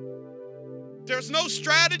 There's no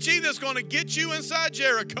strategy that's going to get you inside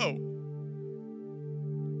Jericho.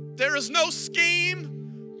 There is no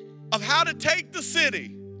scheme of how to take the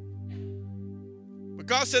city. But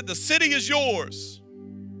God said the city is yours.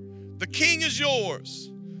 The king is yours.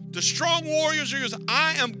 The strong warriors are yours.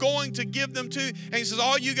 I am going to give them to you. And He says,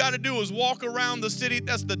 all you got to do is walk around the city.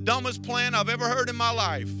 That's the dumbest plan I've ever heard in my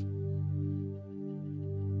life.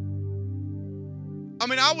 I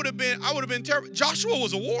mean, I would have been terrible. Joshua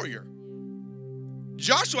was a warrior.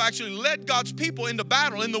 Joshua actually led God's people into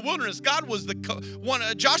battle in the wilderness.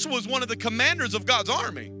 Joshua was one of the commanders of God's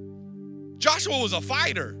army. Joshua was a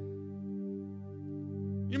fighter.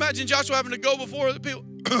 You imagine Joshua having to go before the people.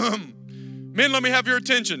 Men, let me have your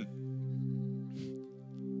attention.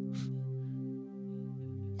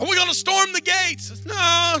 Are we going to storm the gates?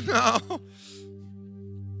 No.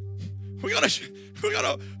 We're going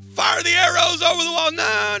to fire the arrows over the wall.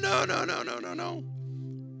 No.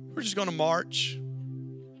 We're just going to march.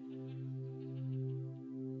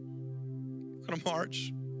 We're going to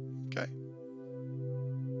march. Okay.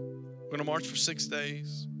 We're going to march for 6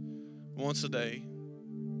 days, once a day.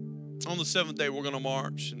 On the 7th day, we're going to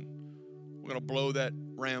march, and we're going to blow that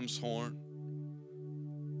ram's horn.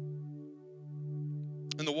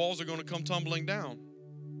 And the walls are going to come tumbling down.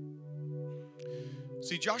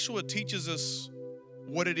 See, Joshua teaches us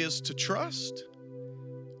what it is to trust,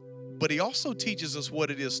 but he also teaches us what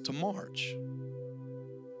it is to march.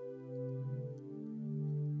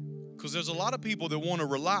 Because there's a lot of people that want to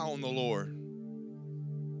rely on the Lord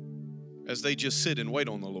as they just sit and wait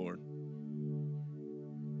on the Lord.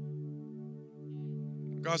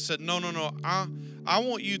 God said, no. I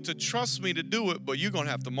want you to trust me to do it, but you're going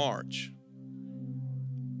to have to march.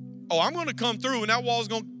 Oh, I'm going to come through and that wall's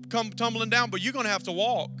going to come tumbling down, but you're going to have to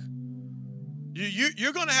walk.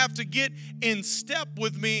 You're going to have to get in step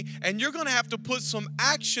with me, and you're going to have to put some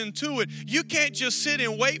action to it. You can't just sit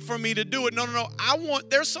and wait for me to do it. No.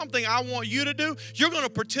 There's something I want you to do. You're going to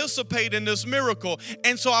participate in this miracle.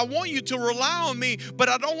 And so I want you to rely on me, but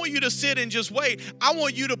I don't want you to sit and just wait. I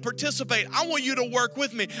want you to participate. I want you to work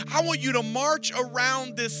with me. I want you to march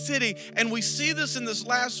around this city. And we see this in this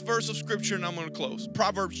last verse of Scripture, and I'm going to close.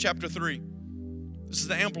 Proverbs chapter 3. This is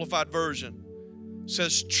the Amplified Version. It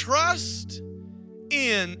says, trust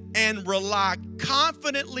in and rely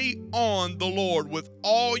confidently on the Lord with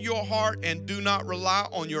all your heart, and do not rely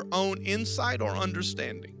on your own insight or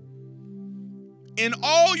understanding. In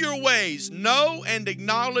all your ways, know and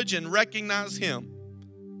acknowledge and recognize Him.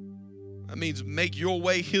 That means make your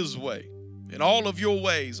way His way. In all of your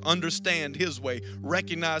ways, understand His way,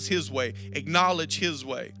 recognize His way, acknowledge His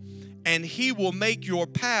way, and He will make your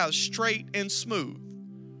path straight and smooth,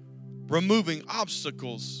 removing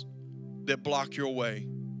obstacles that block your way.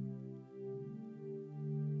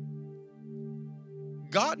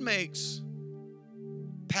 God makes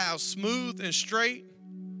paths smooth and straight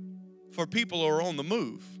for people who are on the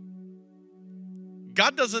move.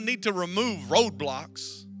 God doesn't need to remove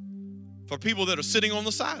roadblocks for people that are sitting on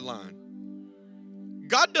the sideline.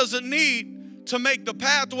 God doesn't need to make the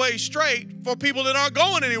pathway straight for people that aren't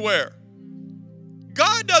going anywhere.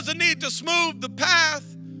 God doesn't need to smooth the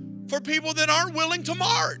path for people that aren't willing to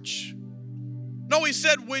march. No, he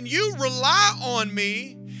said, when you rely on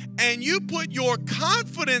me and you put your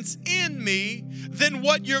confidence in me, then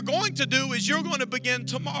what you're going to do is you're going to begin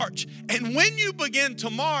to march. And when you begin to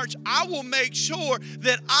march, I will make sure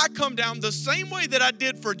that I come down the same way that I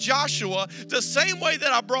did for Joshua, the same way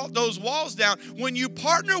that I brought those walls down. When you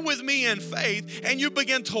partner with me in faith and you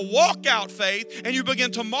begin to walk out faith and you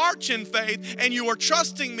begin to march in faith and you are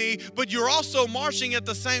trusting me, but you're also marching at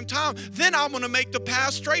the same time, then I'm going to make the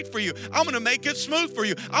path straight for you. I'm going to make it smooth for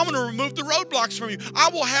you. I'm going to remove the roadblocks from you. I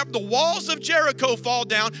will have the walls of Jericho fall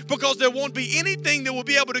down because there won't be anything that will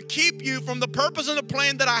be able to keep you from the purpose and the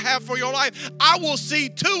plan that I have for your life. I will see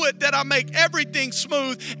to it that I make everything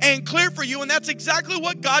smooth and clear for you. And that's exactly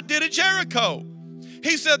what God did at Jericho.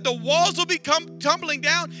 He said the walls will become tumbling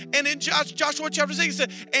down. And in Joshua chapter 6, he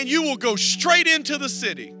said, and you will go straight into the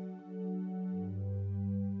city.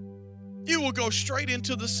 You will go straight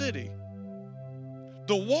into the city.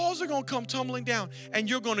 The walls are going to come tumbling down and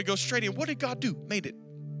you're going to go straight in. What did God do? Made it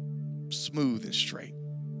smooth and straight.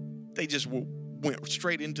 They just went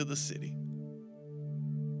straight into the city.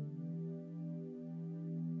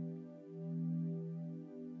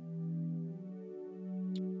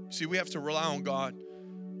 See, we have to rely on God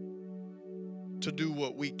to do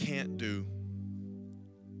what we can't do,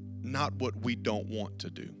 not what we don't want to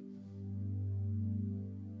do.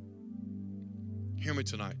 Hear me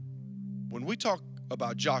tonight. When we talk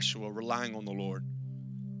about Joshua relying on the Lord,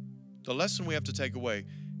 the lesson we have to take away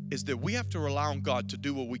is that we have to rely on God to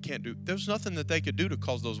do what we can't do. There's nothing that they could do to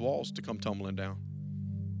cause those walls to come tumbling down.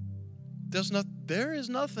 There is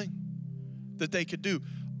nothing that they could do.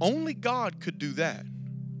 Only God could do that.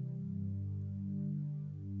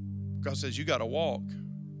 God says, you got to walk.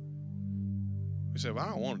 We say, well, I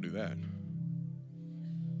don't want to do that.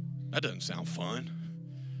 That doesn't sound fun.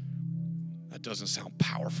 That doesn't sound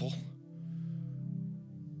powerful.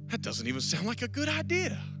 That doesn't even sound like a good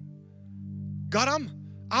idea. God,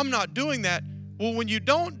 I'm not doing that. Well, when you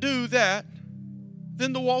don't do that,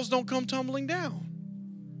 then the walls don't come tumbling down.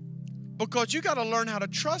 Because you got to learn how to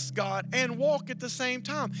trust God and walk at the same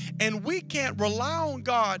time. And we can't rely on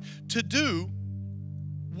God to do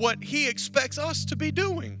what He expects us to be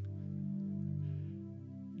doing.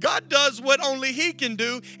 God does what only He can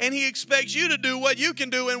do, and He expects you to do what you can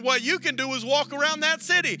do, and what you can do is walk around that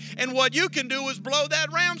city, and what you can do is blow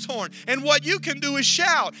that ram's horn, and what you can do is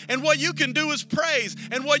shout, and what you can do is praise,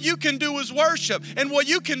 and what you can do is worship, and what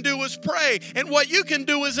you can do is pray, and what you can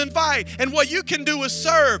do is invite, and what you can do is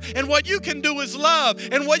serve, and what you can do is love,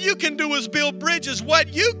 and what you can do is build bridges.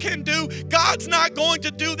 What you can do, God's not going to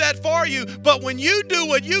do that for you, but when you do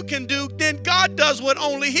what you can do, then God does what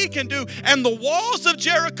only He can do, and the walls of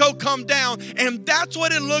Jericho come down. And that's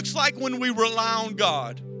what it looks like when we rely on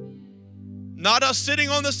God. Not us sitting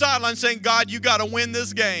on the sideline saying, God, you got to win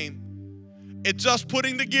this game. It's us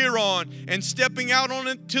putting the gear on and stepping out on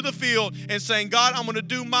into the field and saying, God, I'm going to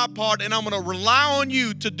do my part and I'm going to rely on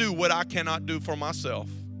you to do what I cannot do for myself.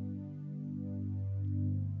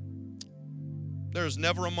 There's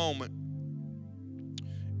never a moment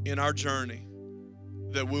in our journey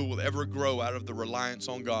that we will ever grow out of the reliance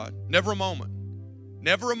on God. Never a moment.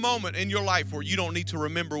 Never a moment in your life where you don't need to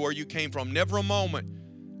remember where you came from. Never a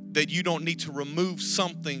moment that you don't need to remove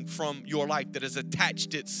something from your life that has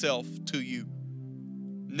attached itself to you.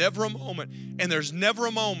 Never a moment. And there's never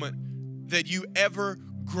a moment that you ever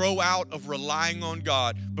grow out of relying on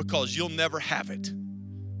God, because you'll never have it.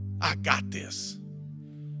 I got this.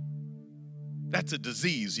 That's a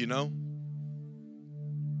disease, you know?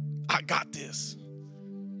 I got this.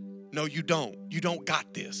 No, you don't. You don't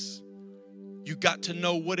got this. You got to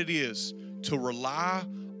know what it is to rely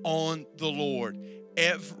on the Lord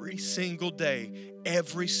every single day,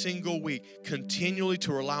 every single week, continually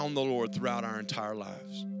to rely on the Lord throughout our entire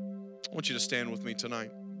lives. I want you to stand with me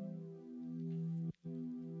tonight.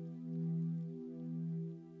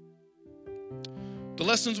 The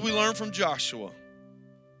lessons we learned from Joshua.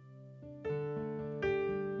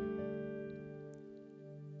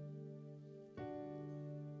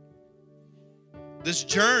 This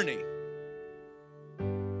journey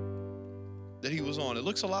that he was on, it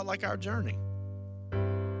looks a lot like our journey.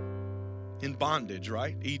 In bondage,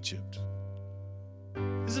 right? Egypt.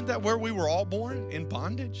 Isn't that where we were all born? In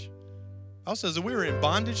bondage? Paul says that we were in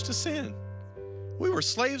bondage to sin. We were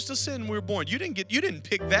slaves to sin when we were born. You didn't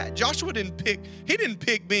pick that. Joshua didn't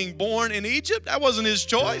pick being born in Egypt. That wasn't his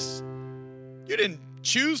choice. You didn't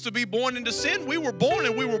choose to be born into sin. We were born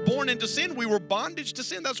and we were born into sin. We were bondage to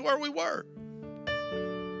sin. That's where we were.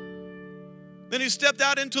 Then he stepped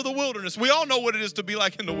out into the wilderness. We all know what it is to be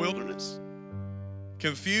like in the wilderness.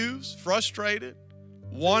 Confused, frustrated,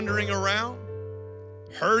 wandering around,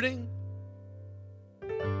 hurting,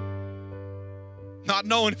 not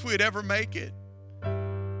knowing if we'd ever make it.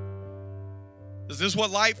 Is this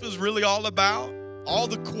what life is really all about? All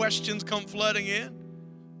the questions come flooding in.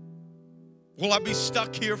 Will I be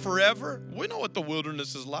stuck here forever? We know what the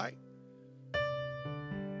wilderness is like.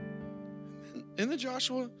 And then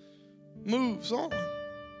Joshua moves on.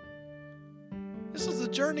 This is the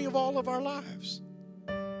journey of all of our lives.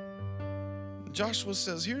 Joshua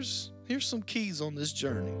says, here's some keys on this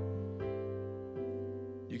journey.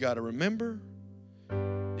 You got to remember,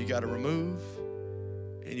 you got to remove,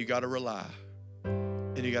 and you got to rely.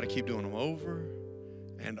 And you got to keep doing them over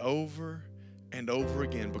and over and over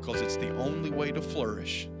again, because it's the only way to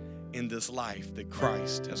flourish in this life that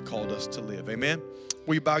Christ has called us to live. Amen?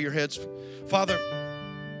 Will you bow your heads? Father,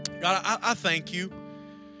 God, I thank you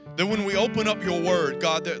that when we open up your word,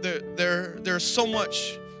 God, there's so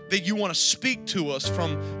much that you want to speak to us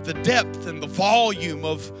from the depth and the volume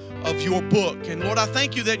of your book. And Lord, I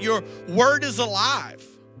thank you that your word is alive.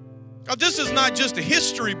 God, this is not just a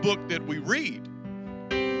history book that we read.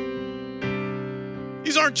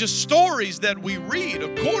 These aren't just stories that we read.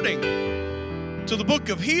 According to the book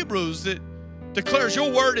of Hebrews, that declares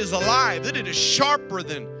your word is alive, that it is sharper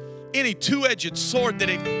than any two-edged sword, that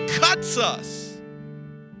it cuts us.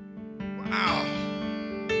 Wow.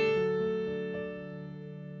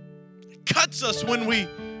 It cuts us when we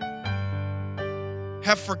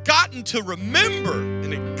have forgotten to remember,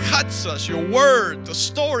 and it cuts us. Your word, the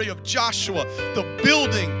story of Joshua, the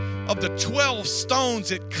building of the 12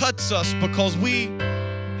 stones, it cuts us because we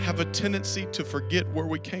have a tendency to forget where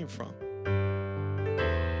we came from.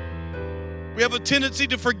 We have a tendency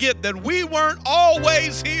to forget that we weren't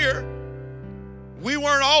always here. We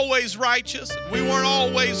weren't always righteous. And we weren't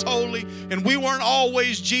always holy. And we weren't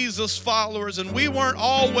always Jesus followers. And we weren't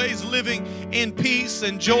always living in peace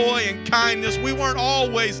and joy and kindness. We weren't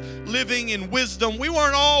always living in wisdom. We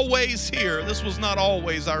weren't always here. This was not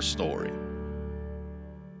always our story.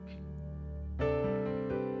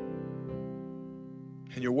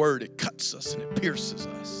 And your word, it cuts us and it pierces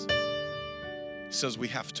us. It says we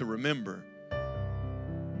have to remember.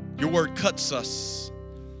 Your word cuts us,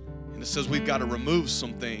 and it says we've got to remove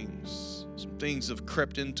some things. Some things have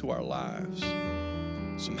crept into our lives.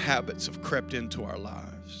 Some habits have crept into our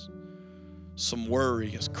lives. Some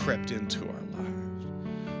worry has crept into our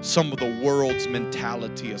lives. Some of the world's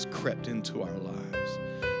mentality has crept into our lives.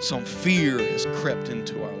 Some fear has crept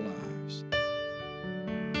into our lives.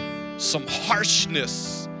 Some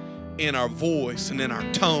harshness in our voice and in our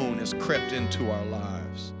tone has crept into our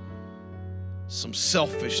lives. Some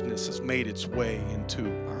selfishness has made its way into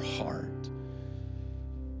our heart.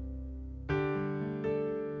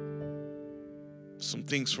 Some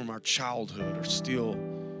things from our childhood are still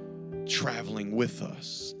traveling with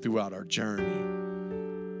us throughout our journey.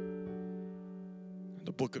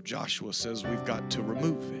 The book of Joshua says we've got to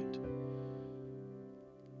remove it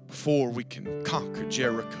before we can conquer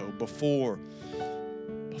Jericho, before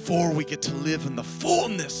we get to live in the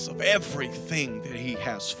fullness of everything that he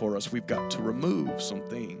has for us. We've got to remove some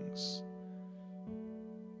things.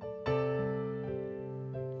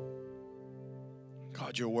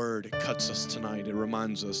 God, your word, it cuts us tonight. It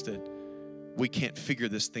reminds us that we can't figure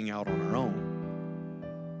this thing out on our own.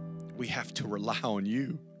 We have to rely on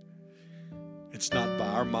you. It's not by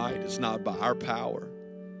our might. It's not by our power.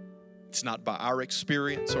 It's not by our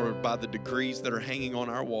experience or by the degrees that are hanging on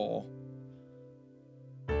our wall.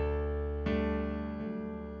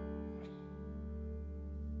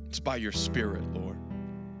 It's by your Spirit, Lord.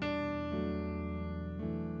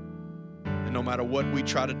 And no matter what we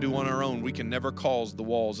try to do on our own, we can never cause the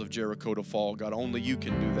walls of Jericho to fall. God, only you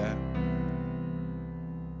can do that.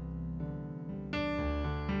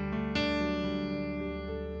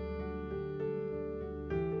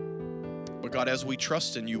 But God, as we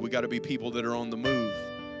trust in you, we got to be people that are on the move.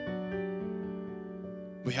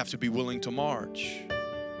 We have to be willing to march.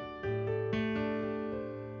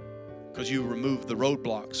 Because you remove the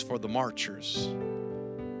roadblocks for the marchers.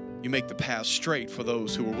 You make the path straight for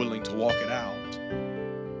those who are willing to walk it out.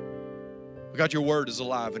 God, your word is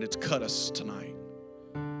alive and it's cut us tonight.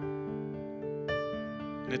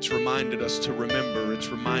 And it's reminded us to remember, it's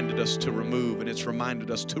reminded us to remove, and it's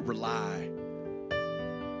reminded us to rely.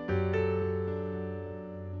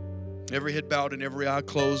 Every head bowed and every eye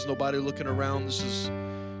closed, nobody looking around. This is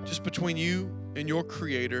just between you and your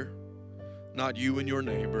Creator, not you and your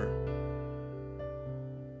neighbor.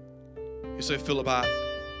 You say, Philip,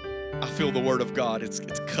 I feel the word of God. It's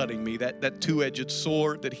cutting me. That two-edged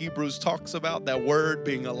sword that Hebrews talks about, that word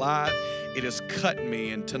being alive, it has cut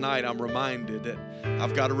me. And tonight I'm reminded that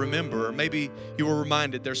I've got to remember, or maybe you were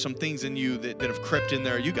reminded there's some things in you that have crept in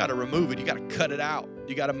there. You got to remove it. You got to cut it out.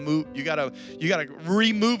 You got to move. You got to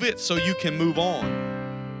remove it so you can move on.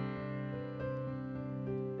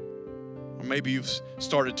 Or maybe you've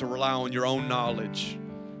started to rely on your own knowledge,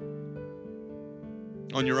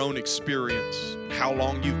 on your own experience, how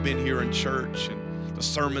long you've been here in church and the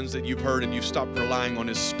sermons that you've heard, and you've stopped relying on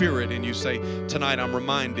His Spirit, and you say, tonight I'm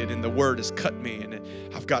reminded and the word has cut me and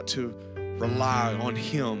I've got to rely on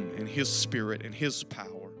Him and His Spirit and His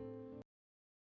power.